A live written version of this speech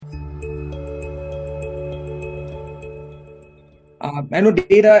I know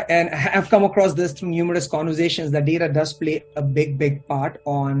data, and I've come across this through numerous conversations, that data does play a big part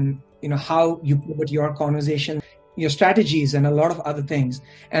on, how you pivot your conversation, your strategies, and a lot of other things.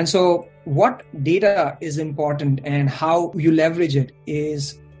 And so what data is important and how you leverage it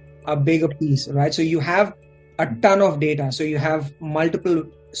is a bigger piece, right? So you have a ton of data. So you have multiple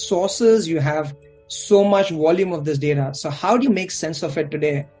sources, you have so much volume of this data. So how do you make sense of it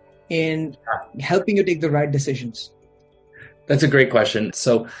today in helping you take the right decisions? That's a great question.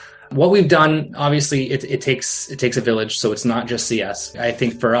 So what we've done, obviously, it takes a village. So it's not just CS. I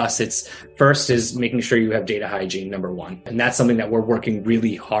think for us, it's first is making sure you have data hygiene, number one. And that's something that we're working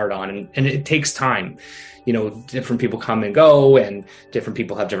really hard on. And it takes time. Different people come and go, and different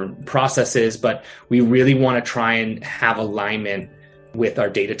people have different processes, but we really want to try and have alignment with our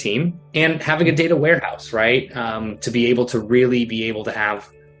data team and having a data warehouse, right? To be able to have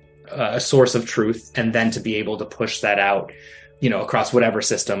a source of truth, and then to be able to push that out, across whatever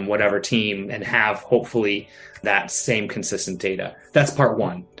system, whatever team, and have hopefully that same consistent data. That's part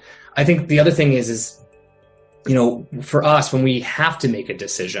one. I think the other thing is, for us, when we have to make a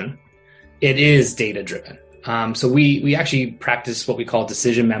decision, it is data driven. So we actually practice what we call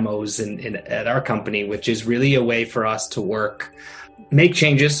decision memos at our company, which is really a way for us to make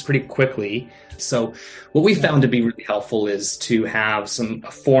changes pretty quickly. So what we found to be really helpful is to have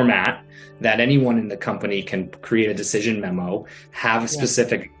a format that anyone in the company can create a decision memo, have a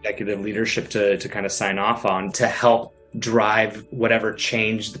specific executive leadership to kind of sign off on to help drive whatever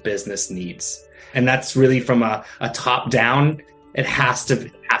change the business needs. And that's really from a top down. It has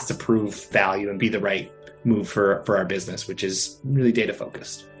to prove value and be the right move for our business, which is really data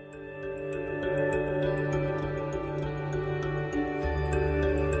focused.